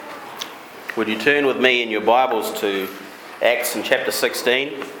Would you turn with me in your Bibles to Acts in chapter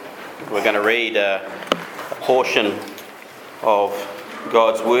 16? We're going to read a portion of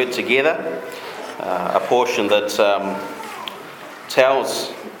God's Word together, a portion that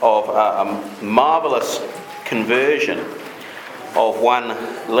tells of a marvellous conversion of one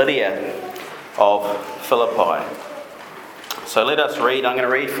Lydia of Philippi. So let us read. I'm going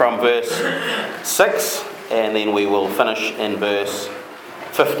to read from verse 6 and then we will finish in verse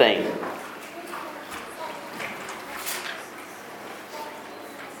 15.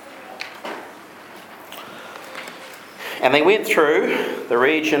 And they went through the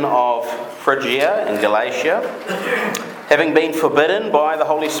region of Phrygia and Galatia, having been forbidden by the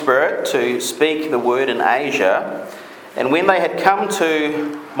Holy Spirit to speak the word in Asia. And when they had come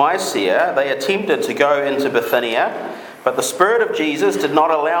to Mysia, they attempted to go into Bythnia, but the Spirit of Jesus did not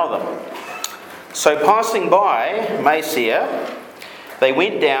allow them. So passing by Mysia, they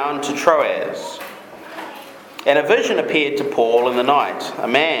went down to Troas. And a vision appeared to Paul in the night. A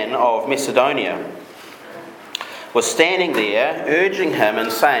man of Macedonia was standing there, urging him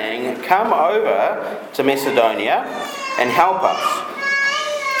and saying, "Come over to Macedonia and help us."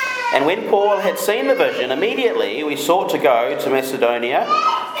 And when Paul had seen the vision, immediately we sought to go to Macedonia,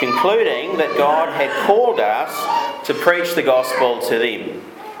 concluding that God had called us to preach the gospel to them.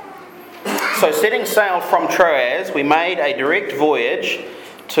 So setting sail from Troas, we made a direct voyage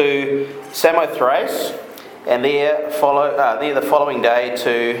to Samothrace, and there the following day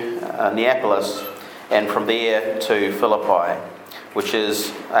to Neapolis, and from there to Philippi, which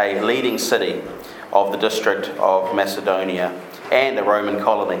is a leading city of the district of Macedonia and a Roman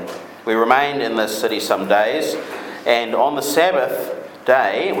colony. We remained in this city some days, and on the Sabbath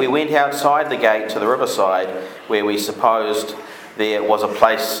day we went outside the gate to the riverside, where we supposed there was a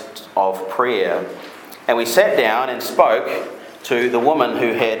place of prayer. And we sat down and spoke to the women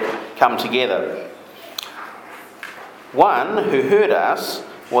who had come together. One who heard us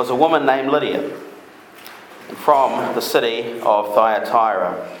was a woman named Lydia, from the city of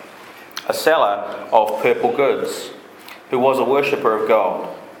Thyatira, a seller of purple goods, who was a worshipper of God.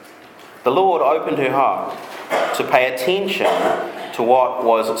 The Lord opened her heart to pay attention to what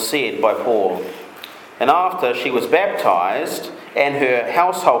was said by Paul. And after she was baptized, and her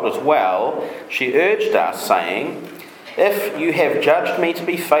household as well, she urged us, saying, "If you have judged me to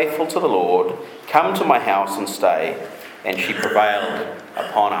be faithful to the Lord, come to my house and stay." And she prevailed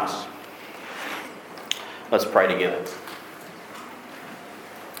upon us. Let's pray together.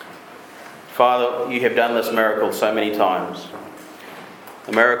 Father, you have done this miracle so many times.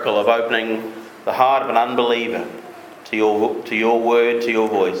 The miracle of opening the heart of an unbeliever to your word, to your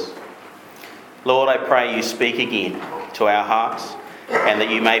voice. Lord, I pray you speak again to our hearts, and that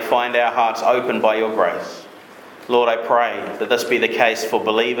you may find our hearts open by your grace. Lord, I pray that this be the case for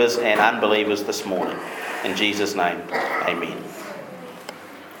believers and unbelievers this morning. In Jesus' name, amen.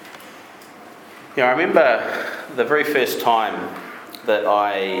 I remember the very first time that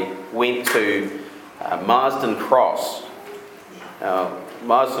I went to Marsden Cross.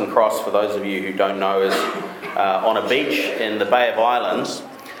 Marsden Cross, for those of you who don't know, is on a beach in the Bay of Islands,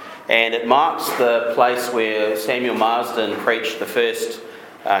 and it marks the place where Samuel Marsden preached the first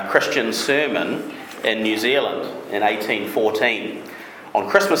Christian sermon in New Zealand in 1814, on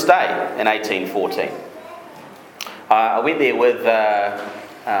Christmas Day in 1814. I went there with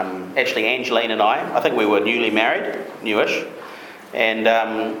actually Angeline and I think we were newly married, newish, and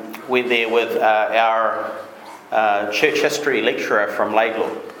went there with our church history lecturer from Laidlaw,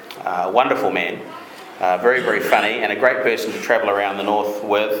 a wonderful man, very, very funny, and a great person to travel around the north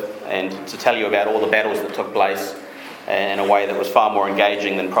with and to tell you about all the battles that took place in a way that was far more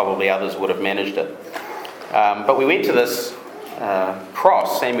engaging than probably others would have managed it. But we went to this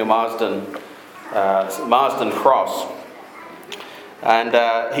cross, Samuel Marsden Cross, and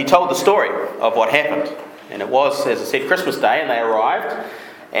he told the story of what happened. And it was, as I said, Christmas Day, and they arrived,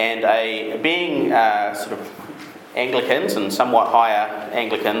 and being sort of Anglicans and somewhat higher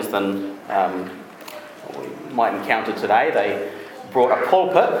Anglicans than we might encounter today, they brought a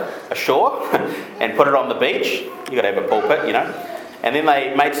pulpit ashore and put it on the beach. You've got to have a pulpit, you know. And then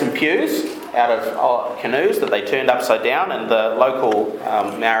they made some pews out of canoes that they turned upside down, and the local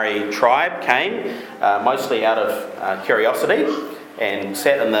Maori tribe came, mostly out of curiosity, and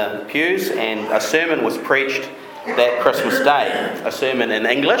sat in the pews, and a sermon was preached that Christmas Day, a sermon in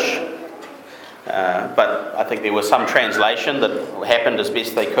English, but I think there was some translation that happened as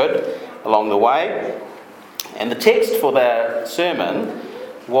best they could along the way. And the text for the sermon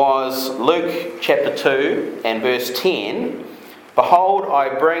was Luke chapter 2 and verse 10. "Behold, I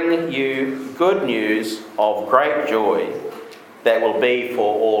bring you good news of great joy that will be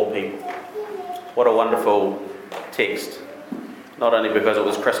for all people." What a wonderful text. Not only because it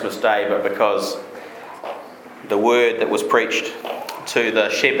was Christmas Day, but because the word that was preached to the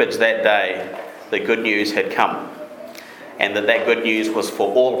shepherds that day, the good news had come. And that good news was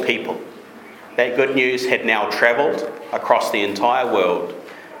for all people. That good news had now travelled across the entire world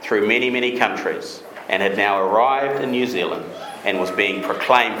through many, many countries and had now arrived in New Zealand and was being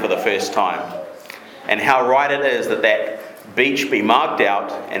proclaimed for the first time. And how right it is that that beach be marked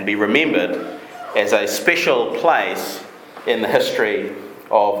out and be remembered as a special place in the history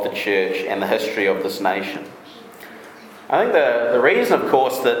of the church and the history of this nation. I think the reason, of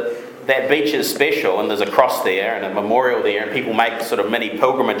course, that beach is special, and there's a cross there and a memorial there, and people make sort of mini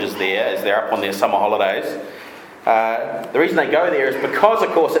pilgrimages there as they're up on their summer holidays. The reason they go there is because, of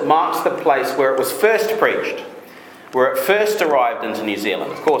course, it marks the place where it was first preached, where it first arrived into New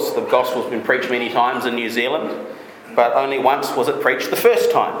Zealand. Of course, the gospel's been preached many times in New Zealand, but only once was it preached the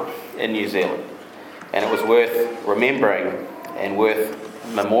first time in New Zealand. And it was worth remembering and worth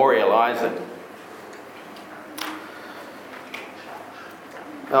memorialising.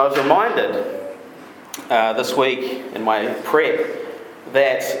 I was reminded this week in my prep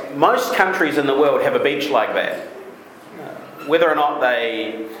that most countries in the world have a beach like that. Whether or not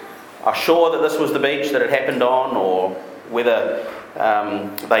they are sure that this was the beach that it happened on, or whether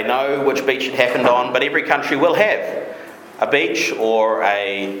they know which beach it happened on, but every country will have a beach or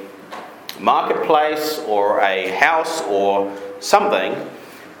a marketplace or a house or something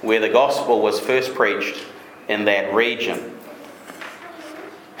where the gospel was first preached in that region.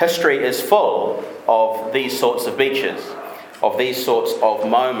 History is full of these sorts of beaches, of these sorts of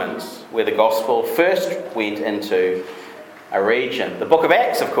moments where the gospel first went into a region. The book of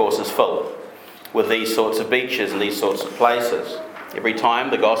Acts, of course, is full with these sorts of beaches and these sorts of places. Every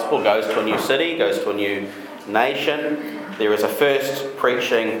time the gospel goes to a new city, goes to a new nation, there is a first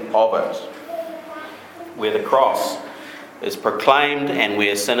preaching of it, where the cross is proclaimed and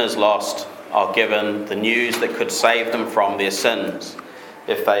where sinners lost are given the news that could save them from their sins,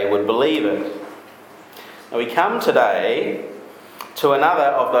 if they would believe it. Now we come today to another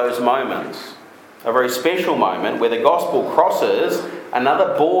of those moments, a very special moment where the gospel crosses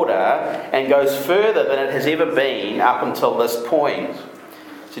another border and goes further than it has ever been up until this point.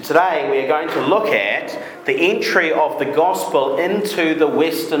 So today we are going to look at the entry of the gospel into the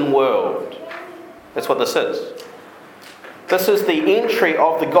Western world. That's what this is. This is the entry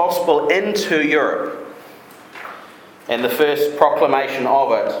of the gospel into Europe, and the first proclamation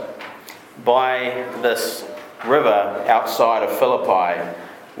of it by this river outside of Philippi,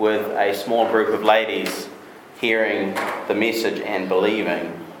 with a small group of ladies hearing the message and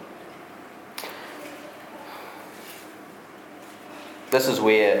believing. This is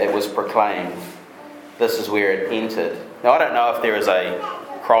where it was proclaimed. This is where it entered. Now, I don't know if there is a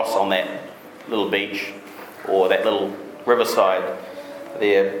cross on that little beach or that little riverside.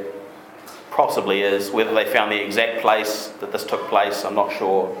 There possibly is. Whether they found the exact place that this took place, I'm not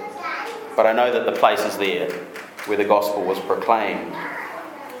sure. But I know that the place is there where the gospel was proclaimed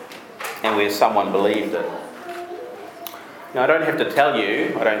and where someone believed it. Now, I don't have to tell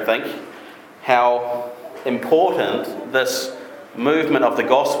you, I don't think, how important this movement of the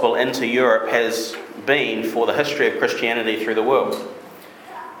gospel into Europe has been for the history of Christianity through the world.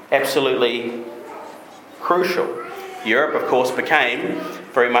 Absolutely crucial. Europe, of course, became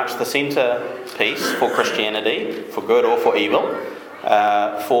very much the centrepiece for Christianity, for good or for evil,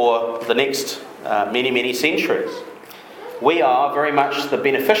 for the next many, many centuries. We are very much the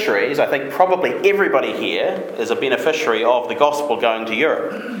beneficiaries. I think probably everybody here is a beneficiary of the gospel going to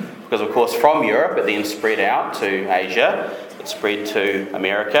Europe. Because, of course, from Europe it then spread out to Asia, it spread to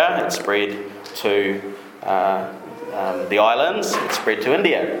America, it spread to the islands, it spread to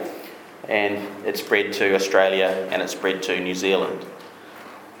India, and it spread to Australia, and it spread to New Zealand.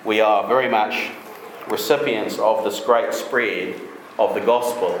 We are very much recipients of this great spread of the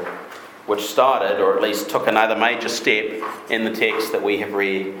gospel, which started, or at least took another major step in the text that we have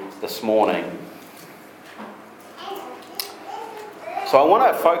read this morning. So I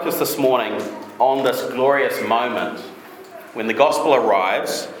want to focus this morning on this glorious moment when the gospel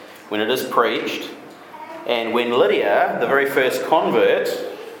arrives, when it is preached, and when Lydia, the very first convert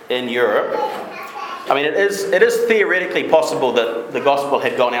in Europe, I mean, it is theoretically possible that the gospel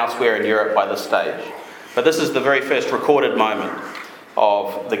had gone elsewhere in Europe by this stage, but this is the very first recorded moment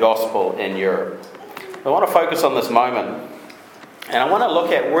of the gospel in Europe. I want to focus on this moment, and I want to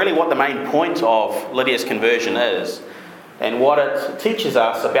look at really what the main point of Lydia's conversion is, and what it teaches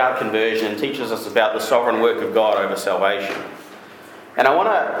us about conversion, teaches us about the sovereign work of God over salvation. And I want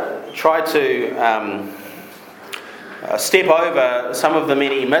to try to step over some of the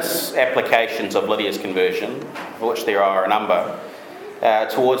many misapplications of Lydia's conversion, of which there are a number,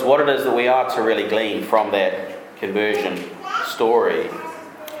 towards what it is that we are to really glean from that conversion story.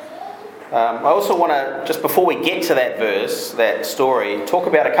 I also want to, just before we get to that verse, that story, talk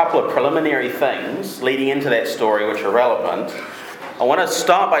about a couple of preliminary things leading into that story which are relevant. I want to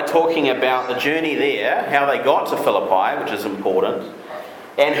start by talking about the journey there, how they got to Philippi, which is important,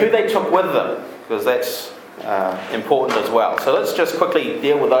 and who they took with them, because that's important as well. So let's just quickly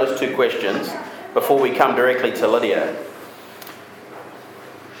deal with those two questions before we come directly to Lydia.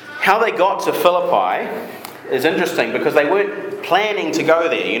 How they got to Philippi is interesting because they weren't planning to go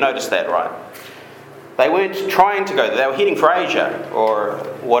there. You notice that, right? They weren't trying to go there. They were heading for Asia, or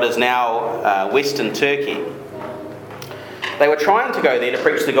what is now Western Turkey. They were trying to go there to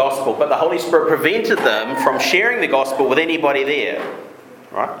preach the gospel, but the Holy Spirit prevented them from sharing the gospel with anybody there.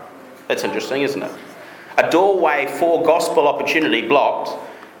 Right? That's interesting, isn't it? A doorway for gospel opportunity blocked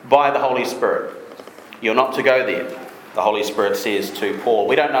by the Holy Spirit. You're not to go there, the Holy Spirit says to Paul.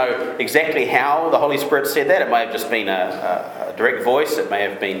 We don't know exactly how the Holy Spirit said that. It may have just been a direct voice. It may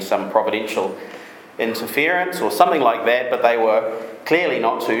have been some providential interference or something like that, but they were clearly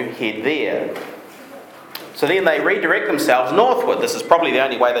not to head there. So then they redirect themselves northward. This is probably the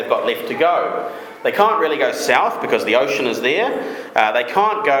only way they've got left to go. They can't really go south because the ocean is there. They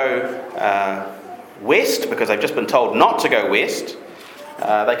can't go west because they've just been told not to go west.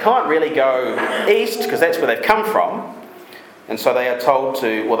 They can't really go east because that's where they've come from. And so they are told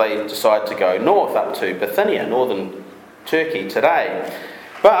to, well, they decide to go north up to Bythnia, northern Turkey today.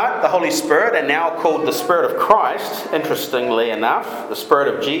 But the Holy Spirit, and now called the Spirit of Christ, interestingly enough, the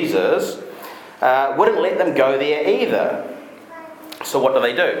Spirit of Jesus, wouldn't let them go there either. So what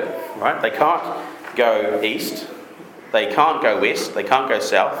do? Right? They can't go east. They can't go west. They can't go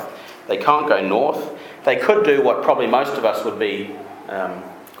south. They can't go north. They could do what probably most of us would be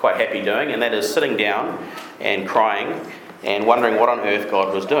quite happy doing, and that is sitting down and crying and wondering what on earth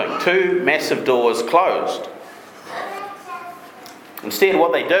God was doing. Two massive doors closed. Instead,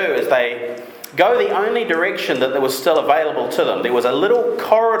 what they do is they go the only direction that there was still available to them. There was a little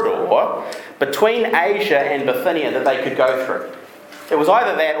corridor between Asia and Bythnia that they could go through. It was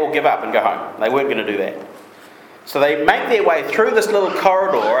either that or give up and go home. They weren't going to do that. So they make their way through this little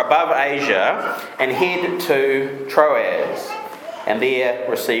corridor above Asia and head to Troas, and there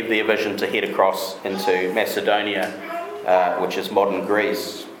receive their vision to head across into Macedonia, which is modern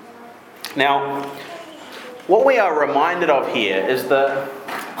Greece. Now, what we are reminded of here is the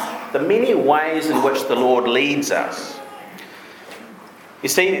many ways in which the Lord leads us. You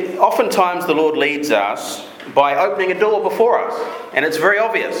see, oftentimes the Lord leads us by opening a door before us, and it's very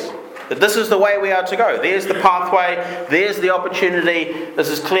obvious that this is the way we are to go. There's the pathway, there's the opportunity, this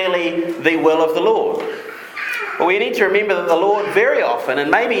is clearly the will of the Lord. But we need to remember that the Lord very often,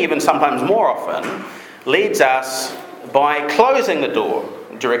 and maybe even sometimes more often, leads us by closing the door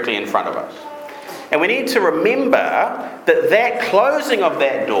directly in front of us. And we need to remember that that closing of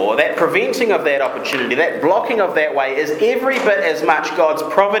that door, that preventing of that opportunity, that blocking of that way is every bit as much God's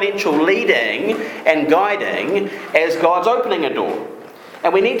providential leading and guiding as God's opening a door.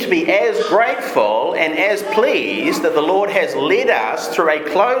 And we need to be as grateful and as pleased that the Lord has led us through a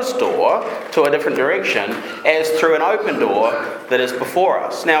closed door to a different direction as through an open door that is before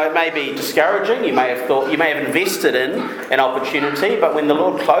us. Now, it may be discouraging. You may have invested in an opportunity, but when the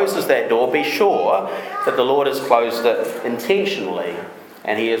Lord closes that door, be sure that the Lord has closed it intentionally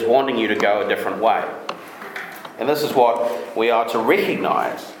and He is wanting you to go a different way. And this is what we are to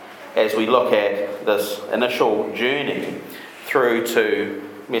recognise as we look at this initial journey through to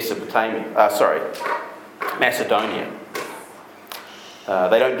Macedonia.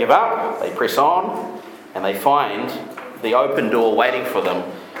 They don't give up, they press on, and they find the open door waiting for them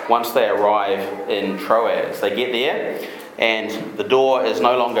once they arrive in Troas. They get there, and the door is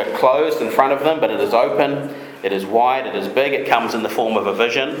no longer closed in front of them, but it is open, it is wide, it is big, it comes in the form of a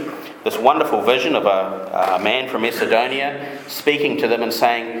vision. This wonderful vision of a man from Macedonia speaking to them and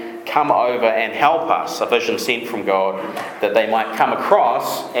saying, "Come over and help us," a vision sent from God, that they might come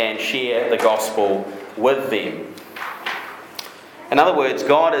across and share the gospel with them. In other words,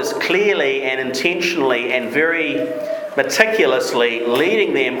 God is clearly and intentionally and very meticulously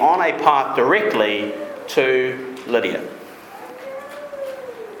leading them on a path directly to Lydia,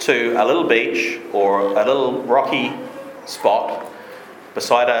 to a little beach or a little rocky spot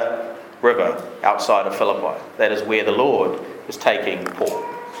beside a river outside of Philippi. That is where the Lord is taking Paul.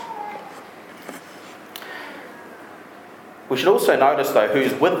 We should also notice, though,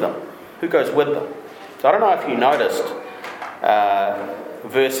 who's with them. Who goes with them? So I don't know if you noticed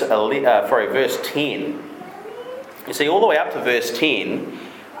verse 10. You see, all the way up to verse 10,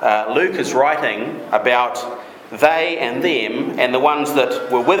 Luke is writing about they and them and the ones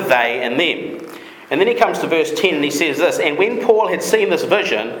that were with they and them. And then he comes to verse 10 and he says this, "And when Paul had seen this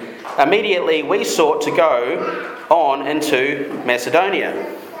vision, immediately we sought to go on into Macedonia."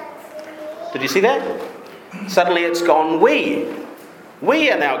 Did you see that? Suddenly it's gone we. We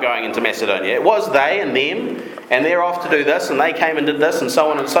are now going into Macedonia. It was they and them, and they're off to do this, and they came and did this, and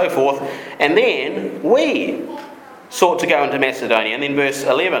so on and so forth. And then we sought to go into Macedonia. And then verse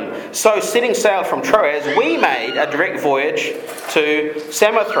 11, "So setting sail from Troas, we made a direct voyage to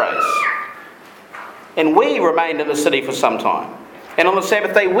Samothrace. And we remained in the city for some time. And on the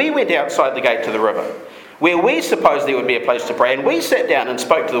Sabbath day, we went outside the gate to the river, where we supposed there would be a place to pray. And we sat down and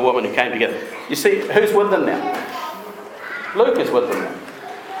spoke to the woman who came together." You see, who's with them now? Luke is with them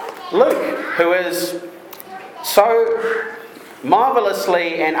now. Luke, who is so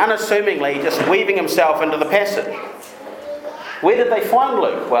marvellously and unassumingly just weaving himself into the passage. Where did they find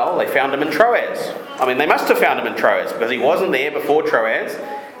Luke? Well, they found him in Troas. I mean, they must have found him in Troas, because he wasn't there before Troas.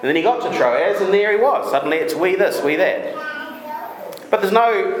 And then he got to Troas, and there he was. Suddenly it's we this, we that. But there's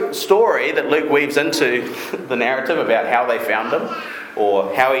no story that Luke weaves into the narrative about how they found him,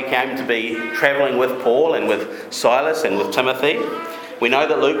 or how he came to be travelling with Paul and with Silas and with Timothy. We know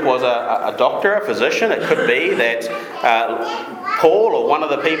that Luke was a doctor, a physician. It could be that Paul or one of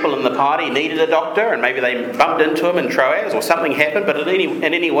the people in the party needed a doctor, and maybe they bumped into him in Troas, or something happened. But in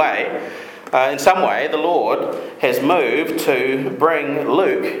any way, in some way, the Lord has moved to bring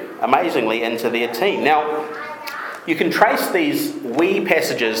Luke, amazingly, into their team. Now, you can trace these we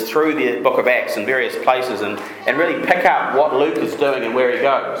passages through the book of Acts in various places and really pick up what Luke is doing and where he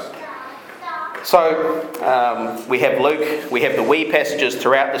goes. So we have Luke, we have the we passages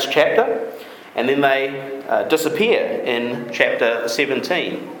throughout this chapter, and then they disappear in chapter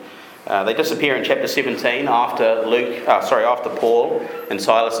 17. They disappear in chapter 17 after after Paul and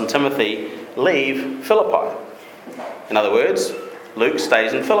Silas and Timothy leave Philippi. In other words, Luke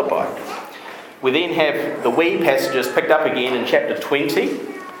stays in Philippi. We then have the we passages picked up again in chapter 20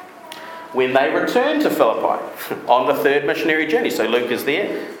 when they return to Philippi on the third missionary journey. So Luke is there,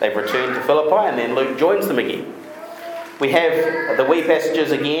 they've returned to Philippi, and then Luke joins them again. We have the we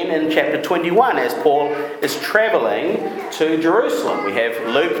passages again in chapter 21 as Paul is travelling to Jerusalem. We have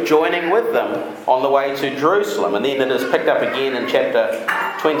Luke joining with them on the way to Jerusalem, and then it is picked up again in chapter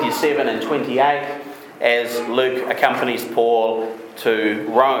 27 and 28 as Luke accompanies Paul to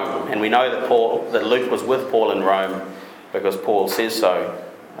Rome. And we know that Luke was with Paul in Rome because Paul says so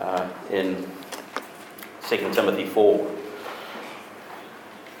in 2 Timothy 4.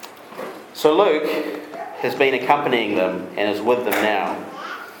 So Luke has been accompanying them and is with them now.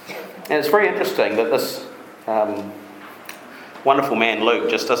 And it's very interesting that this wonderful man Luke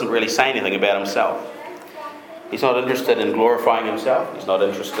just doesn't really say anything about himself. He's not interested in glorifying himself. He's not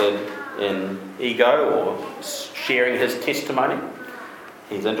interested in ego or sharing his testimony.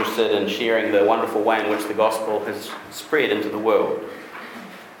 He's interested in sharing the wonderful way in which the gospel has spread into the world.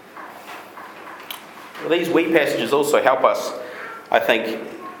 Well, these we passages also help us, I think,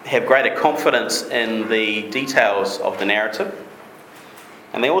 have greater confidence in the details of the narrative.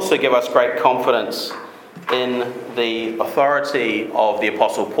 And they also give us great confidence in the authority of the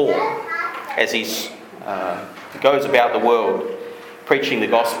Apostle Paul as he goes about the world preaching the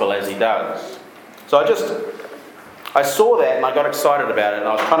gospel as he does. So I saw that and I got excited about it, and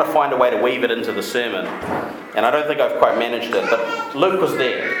I was trying to find a way to weave it into the sermon, and I don't think I've quite managed it, but Luke was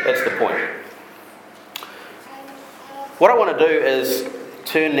there. That's the point. What I want to do is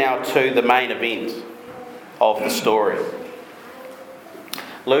turn now to the main event of the story.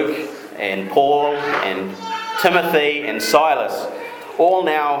 Luke and Paul and Timothy and Silas all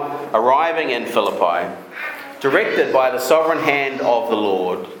now arriving in Philippi, directed by the sovereign hand of the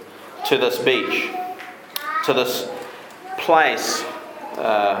Lord to this beach, to this place,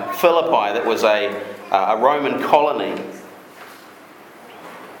 Philippi, that was a Roman colony.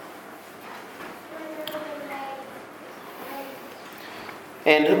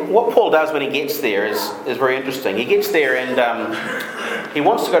 And what Paul does when he gets there is very interesting. He gets there and he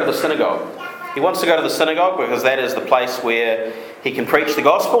wants to go to the synagogue. He wants to go to the synagogue because that is the place where he can preach the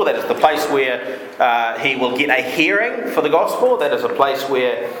gospel. That is the place where he will get a hearing for the gospel. That is a place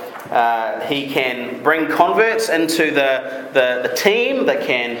where he can bring converts into the team that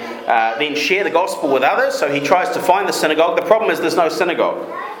can then share the gospel with others. So he tries to find the synagogue. The problem is there's no synagogue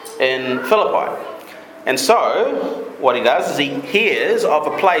in Philippi. And so what he does is he hears of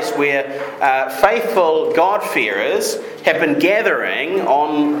a place where faithful God-fearers have been gathering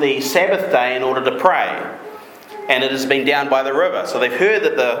on the Sabbath day in order to pray. And it has been down by the river. So they've heard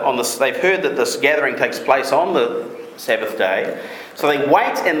that this gathering takes place on the Sabbath day. So they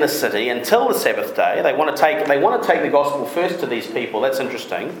wait in the city until the Sabbath day. They want to take the gospel first to these people. That's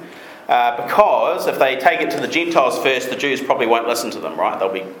interesting. Because if they take it to the Gentiles first, the Jews probably won't listen to them, right?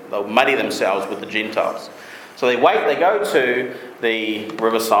 They'll muddy themselves with the Gentiles. So they wait, they go to the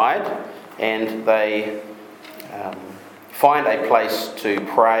riverside, and they find a place to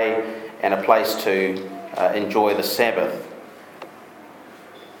pray and a place to enjoy the Sabbath.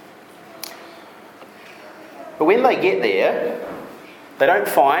 But when they get there, they don't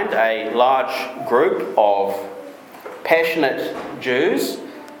find a large group of passionate Jews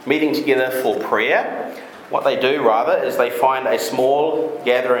meeting together for prayer. What they do, rather, is they find a small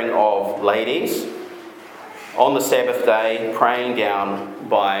gathering of ladies on the Sabbath day praying down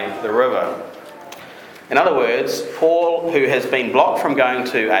by the river. In other words, Paul, who has been blocked from going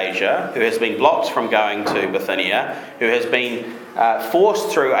to Asia, who has been blocked from going to Bythnia, who has been forced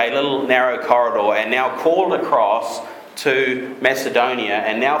through a little narrow corridor and now called across to Macedonia,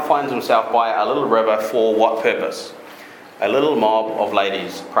 and now finds himself by a little river for what purpose? A little mob of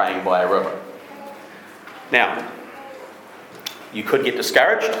ladies praying by a river. Now, you could get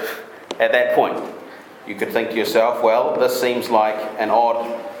discouraged at that point. You could think to yourself, well, this seems like an odd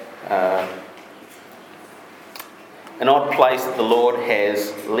place that the Lord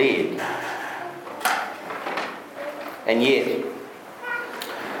has led. And yet,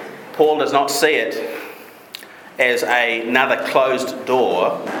 Paul does not see it as another closed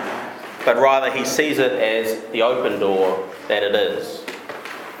door, but rather he sees it as the open door that it is.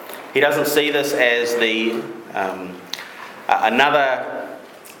 He doesn't see this as another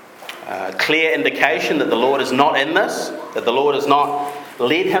clear indication that the Lord is not in this, that the Lord has not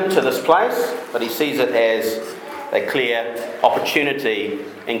led him to this place, but he sees it as a clear opportunity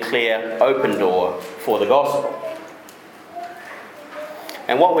and clear open door for the gospel.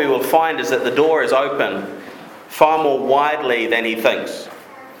 And what we will find is that the door is open far more widely than he thinks.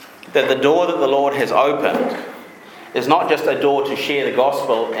 That the door that the Lord has opened is not just a door to share the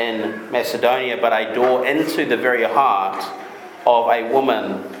gospel in Macedonia, but a door into the very heart of a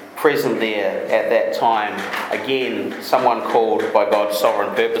woman present there at that time. Again, someone called by God's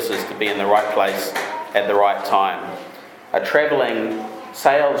sovereign purposes to be in the right place at the right time. A travelling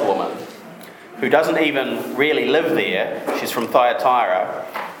saleswoman who doesn't even really live there. She's from Thyatira,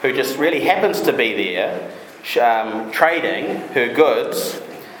 who just really happens to be there trading her goods,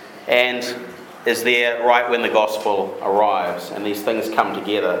 and is there right when the gospel arrives. And these things come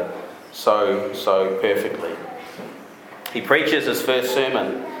together so perfectly. He preaches his first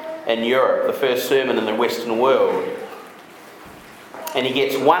sermon in Europe, the first sermon in the Western world. And he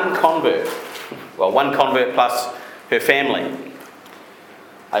gets one convert plus her family.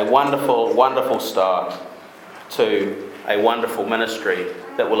 A wonderful, wonderful start to a wonderful ministry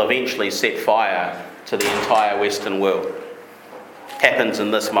that will eventually set fire to the entire Western world. Happens in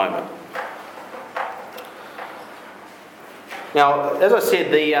this moment. Now, as I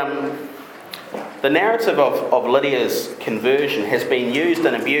said, the narrative of Lydia's conversion has been used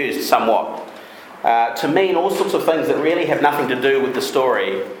and abused somewhat to mean all sorts of things that really have nothing to do with the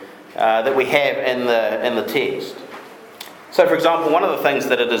story that we have in the text. So, for example, one of the things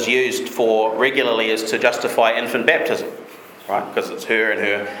that it is used for regularly is to justify infant baptism, right? Because it's her and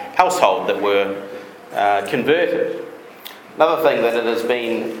her household that were converted. Another thing that it has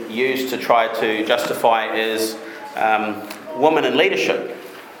been used to try to justify is woman in leadership,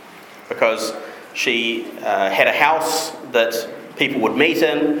 because she had a house that people would meet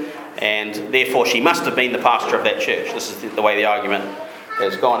in, and therefore she must have been the pastor of that church. This is the way the argument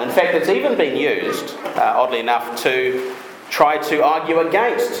has gone. In fact, it's even been used, oddly enough, to try to argue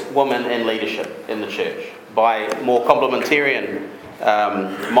against women in leadership in the church by more complementarian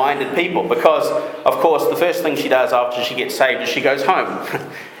minded people, because of course the first thing she does after she gets saved is she goes home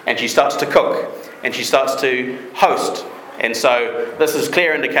and she starts to cook and she starts to host, and so this is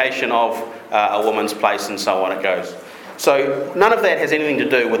clear indication of a woman's place, and so on it goes. So none of that has anything to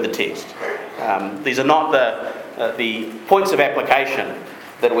do with the text. These are not the points of application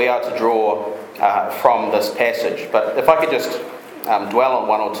that we are to draw from this passage. But if I could just dwell on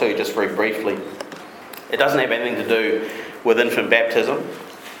one or two just very briefly. It doesn't have anything to do with infant baptism.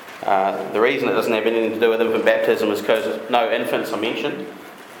 The reason it doesn't have anything to do with infant baptism is because no infants are mentioned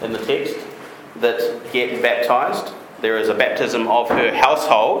in the text that get baptised. There is a baptism of her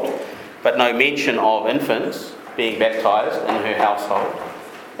household, but no mention of infants being baptised in her household.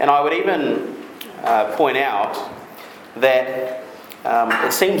 And I would even point out that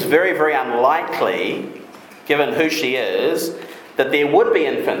it seems very, very unlikely, given who she is, that there would be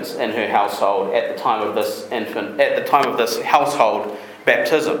infants in her household at the time of this household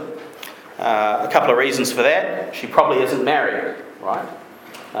baptism. A couple of reasons for that. She probably isn't married, right?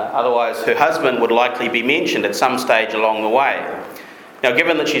 Otherwise, her husband would likely be mentioned at some stage along the way. Now,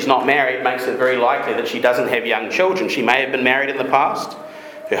 given that she's not married, it makes it very likely that she doesn't have young children. She may have been married in the past.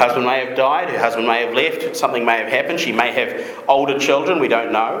 Her husband may have died. Her husband may have left. Something may have happened. She may have older children. We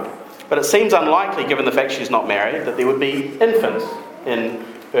don't know. But it seems unlikely, given the fact she's not married, that there would be infants in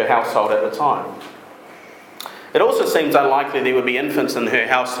her household at the time. It also seems unlikely there would be infants in her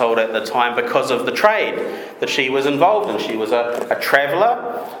household at the time because of the trade that she was involved in. She was a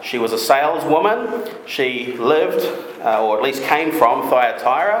traveller, she was a saleswoman, she lived, or at least came from,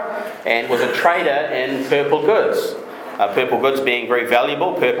 Thyatira, and was a trader in purple goods. Purple goods being very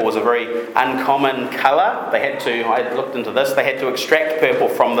valuable. Purple was a very uncommon colour. I looked into this, they had to extract purple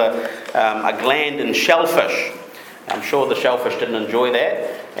from a gland in shellfish. I'm sure the shellfish didn't enjoy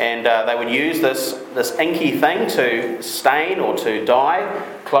that, and they would use this inky thing to stain or to dye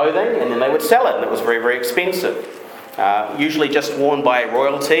clothing, and then they would sell it, and it was very, very expensive. Usually just worn by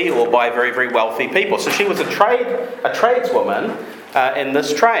royalty or by very, very wealthy people. So she was a tradeswoman in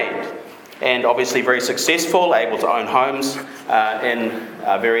this trade, and obviously very successful, able to own homes in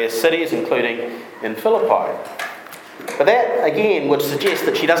various cities, including in Philippi. But that, again, would suggest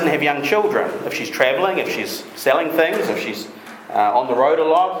that she doesn't have young children. If she's travelling, if she's selling things, if she's on the road a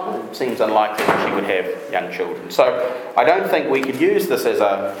lot, it seems unlikely that she would have young children. So I don't think we could use this as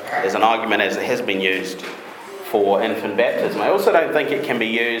an argument as it has been used for infant baptism. I also don't think it can be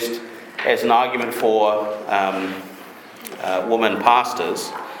used as an argument for women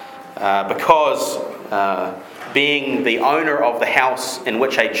pastors because being the owner of the house in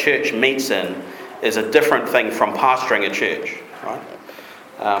which a church meets in is a different thing from pastoring a church,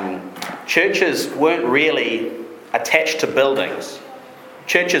 right? Churches weren't really attached to buildings.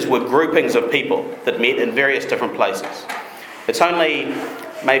 Churches were groupings of people that met in various different places. It's only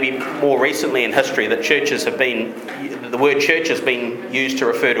maybe more recently in history that the word church has been used to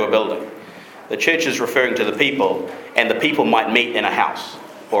refer to a building. The church is referring to the people, and the people might meet in a house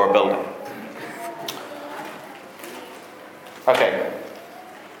or a building. Okay.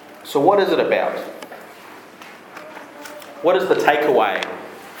 So what is it about? What is the takeaway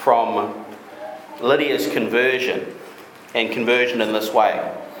from Lydia's conversion and conversion in this way?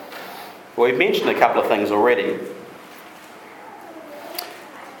 Well, we've mentioned a couple of things already.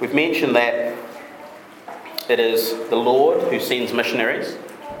 We've mentioned that it is the Lord who sends missionaries.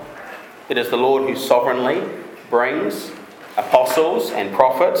 It is the Lord who sovereignly brings apostles and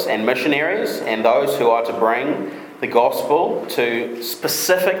prophets and missionaries and those who are to bring the gospel to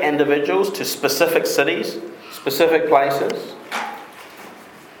specific individuals, to specific cities, specific places.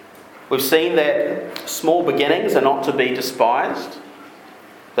 We've seen that small beginnings are not to be despised.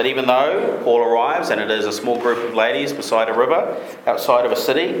 That even though Paul arrives, and it is a small group of ladies beside a river, outside of a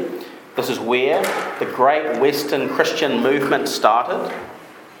city, this is where the great Western Christian movement started.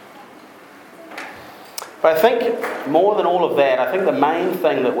 But I think more than all of that, I think the main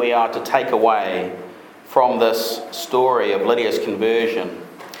thing that we are to take away from this story of Lydia's conversion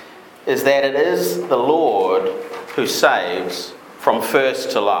is that it is the Lord who saves from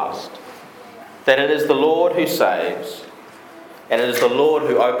first to last. That it is the Lord who saves, and it is the Lord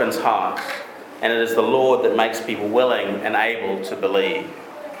who opens hearts, and it is the Lord that makes people willing and able to believe.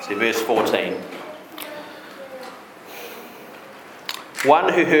 See verse 14.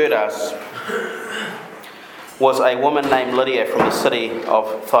 One who heard us was a woman named Lydia from the city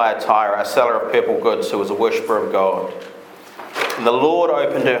of Thyatira, a seller of purple goods who was a worshipper of God. And the Lord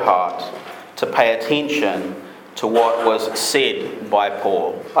opened her heart to pay attention to what was said by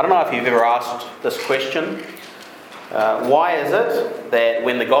Paul. I don't know if you've ever asked this question. Why is it that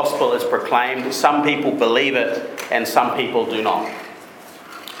when the gospel is proclaimed, some people believe it and some people do not?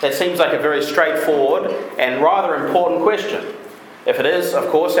 That seems like a very straightforward and rather important question. If it is, of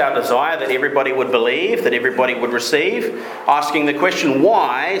course, our desire that everybody would believe, that everybody would receive, asking the question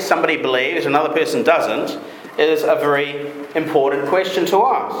why somebody believes and another person doesn't is a very important question to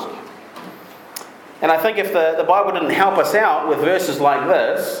ask. And I think if the Bible didn't help us out with verses like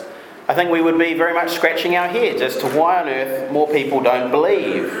this, I think we would be very much scratching our heads as to why on earth more people don't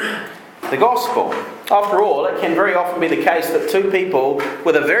believe the gospel. After all, it can very often be the case that two people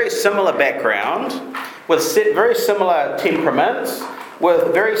with a very similar background, with very similar temperaments,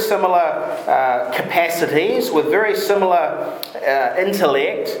 with very similar capacities, with very similar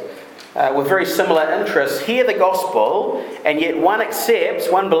intellect, with very similar interests, hear the gospel, and yet one accepts,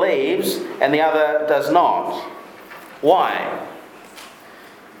 one believes, and the other does not. Why?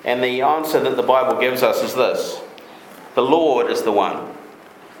 And the answer that the Bible gives us is this: the Lord is the one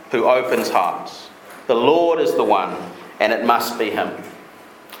who opens hearts. The Lord is the one, and it must be Him.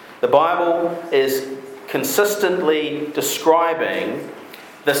 The Bible is consistently describing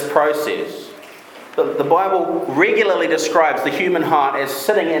this process. The Bible regularly describes the human heart as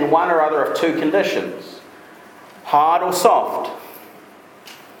sitting in one or other of two conditions: hard or soft,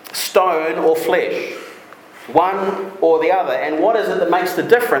 stone or flesh, one or the other. And what is it that makes the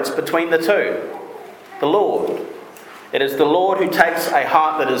difference between the two? The Lord. It is the Lord who takes a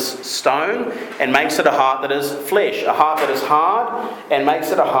heart that is stone and makes it a heart that is flesh, a heart that is hard and makes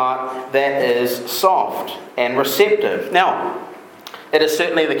it a heart that is soft and receptive. Now, it is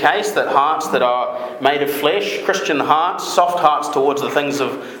certainly the case that hearts that are made of flesh, Christian hearts, soft hearts towards the things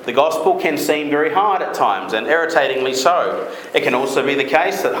of the gospel, can seem very hard at times, and irritatingly so. It can also be the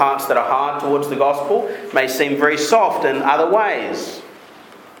case that hearts that are hard towards the gospel may seem very soft in other ways.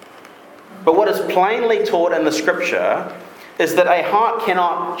 But what is plainly taught in the Scripture is that a heart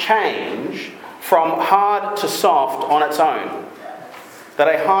cannot change from hard to soft on its own. That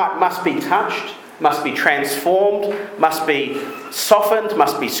a heart must be touched, must be transformed, must be softened,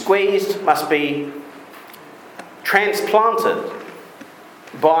 must be squeezed, must be transplanted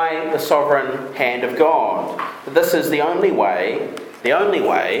by the sovereign hand of God. This is the only way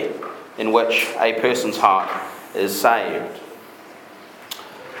in which a person's heart is saved.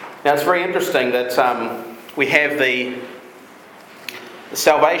 Now, it's very interesting that we have the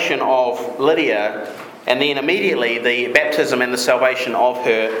salvation of Lydia and then immediately the baptism and the salvation of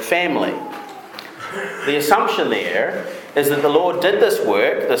her family. The assumption there is that the Lord did this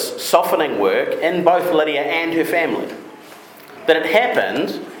work, this softening work, in both Lydia and her family. That it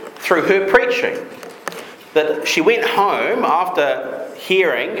happened through her preaching. That she went home after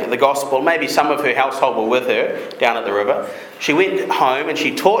hearing the gospel. Maybe some of her household were with her down at the river. She went home and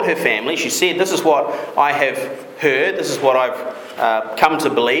she taught her family. She said, "This is what I have heard. This is what I've come to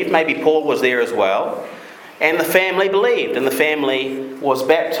believe." Maybe Paul was there as well. And the family believed, and the family was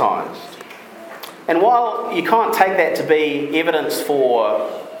baptised. And while you can't take that to be evidence for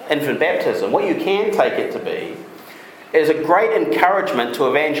infant baptism, what you can take it to be is a great encouragement to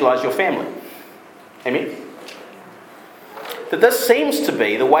evangelise your family. Amen? That this seems to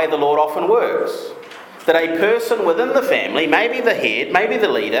be the way the Lord often works. That a person within the family, maybe the head, maybe the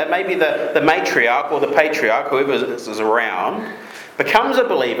leader, maybe the matriarch or the patriarch, whoever is around, becomes a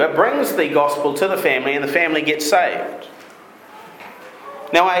believer, brings the gospel to the family, and the family gets saved.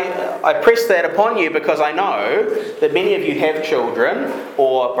 Now, I press that upon you because I know that many of you have children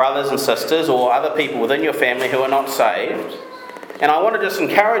or brothers and sisters or other people within your family who are not saved. And I want to just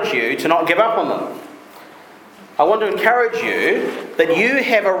encourage you to not give up on them. I want to encourage you that you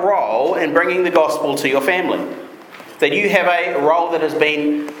have a role in bringing the gospel to your family. That you have a role that has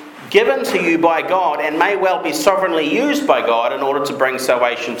been given to you by God and may well be sovereignly used by God in order to bring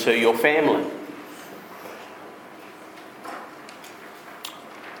salvation to your family.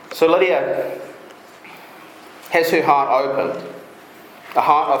 So Lydia has her heart opened, a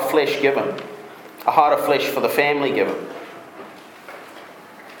heart of flesh given, a heart of flesh for the family given.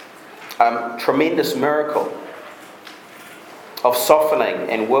 A tremendous miracle of softening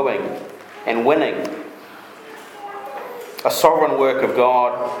and wooing and winning. A sovereign work of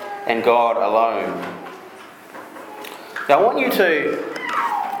God and God alone. Now I want you to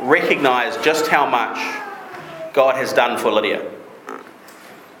recognise just how much God has done for Lydia.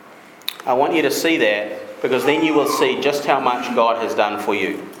 I want you to see that, because then you will see just how much God has done for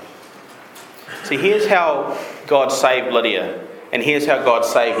you. See, here's how God saved Lydia, and here's how God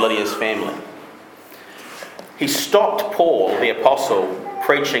saved Lydia's family. He stopped Paul, the apostle,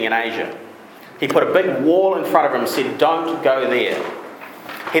 preaching in Asia. He put a big wall in front of him and said, "Don't go there."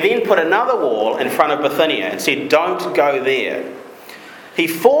 He then put another wall in front of Bythnia and said, "Don't go there." He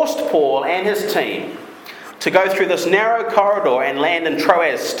forced Paul and his team to go through this narrow corridor and land in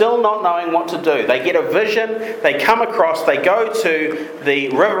Troas, still not knowing what to do. They get a vision, they come across, they go to the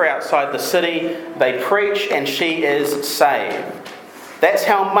river outside the city, they preach, and she is saved. That's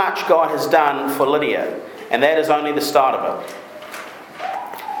how much God has done for Lydia, and that is only the start of it.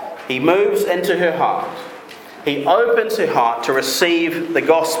 He moves into her heart. He opens her heart to receive the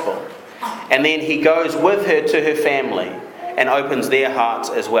gospel, and then he goes with her to her family and opens their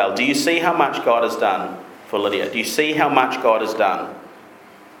hearts as well. Do you see how much God has done for Lydia? Do you see how much God has done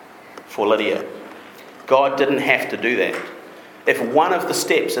for Lydia? God didn't have to do that. If one of the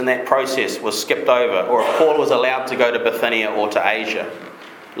steps in that process was skipped over, or if Paul was allowed to go to Bythnia or to Asia,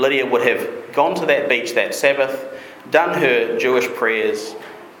 Lydia would have gone to that beach that Sabbath, done her Jewish prayers,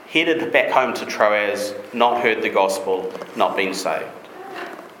 headed back home to Troas, not heard the gospel, not been saved.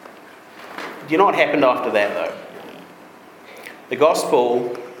 Do you know what happened after that though? The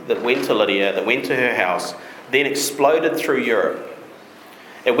gospel that went to Lydia, that went to her house, then exploded through Europe.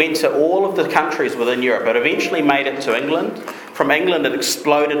 It went to all of the countries within Europe. It eventually made it to England. From England it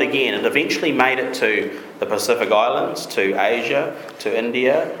exploded again. It eventually made it to the Pacific Islands, to Asia, to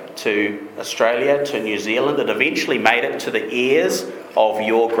India, to Australia, to New Zealand. It eventually made it to the ears of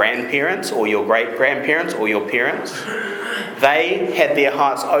your grandparents or your great-grandparents or your parents. They had their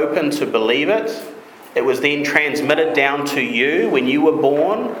hearts open to believe it. It was then transmitted down to you when you were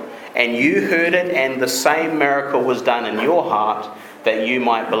born, and you heard it, and the same miracle was done in your heart that you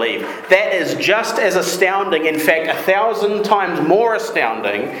might believe. That is just as astounding, in fact 1,000 times more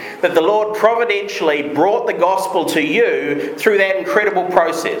astounding, that the Lord providentially brought the gospel to you through that incredible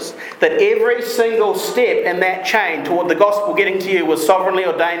process. That every single step in that chain toward the gospel getting to you was sovereignly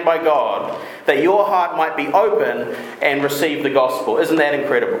ordained by God, that your heart might be open and receive the gospel. Isn't that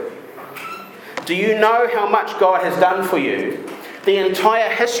incredible? Do you know how much God has done for you? The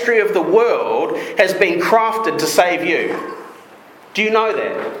entire history of the world has been crafted to save you. Do you know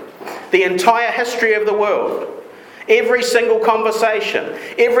that? The entire history of the world. Every single conversation,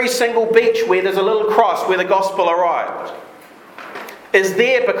 every single beach where there's a little cross where the gospel arrived, is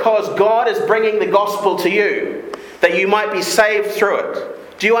there because God is bringing the gospel to you, that you might be saved through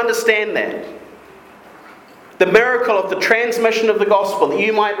it. Do you understand that? The miracle of the transmission of the gospel, that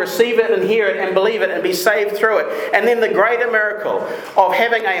you might receive it and hear it and believe it and be saved through it. And then the greater miracle of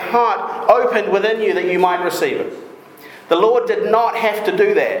having a heart opened within you that you might receive it. The Lord did not have to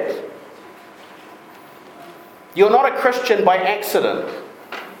do that. You're not a Christian by accident.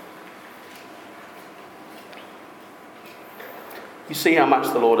 You see how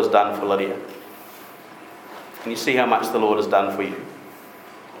much the Lord has done for Lydia. And you see how much the Lord has done for you.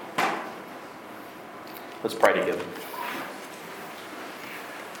 Let's pray together.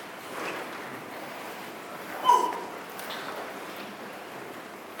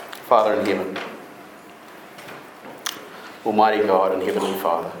 Father in heaven, Almighty God and Heavenly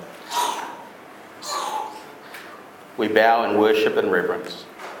Father, we bow in worship and reverence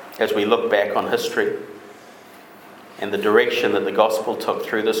as we look back on history and the direction that the gospel took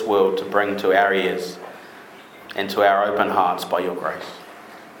through this world to bring to our ears and to our open hearts by your grace.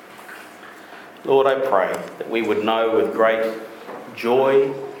 Lord, I pray that we would know with great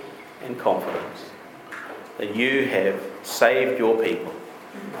joy and confidence that you have saved your people,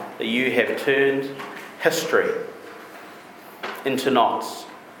 that you have turned history into knots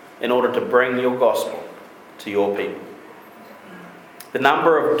in order to bring your gospel to your people. The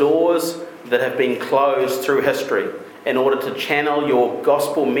number of doors that have been closed through history in order to channel your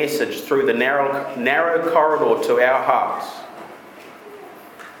gospel message through the narrow corridor to our hearts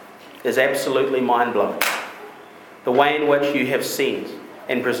is absolutely mind-blowing. The way in which you have sent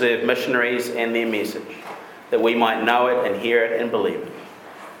and preserved missionaries and their message, that we might know it and hear it and believe it.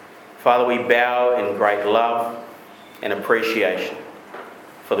 Father, we bow in great love and appreciation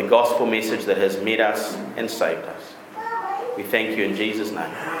for the gospel message that has met us and saved us. We thank you in Jesus'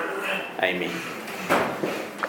 name. Amen.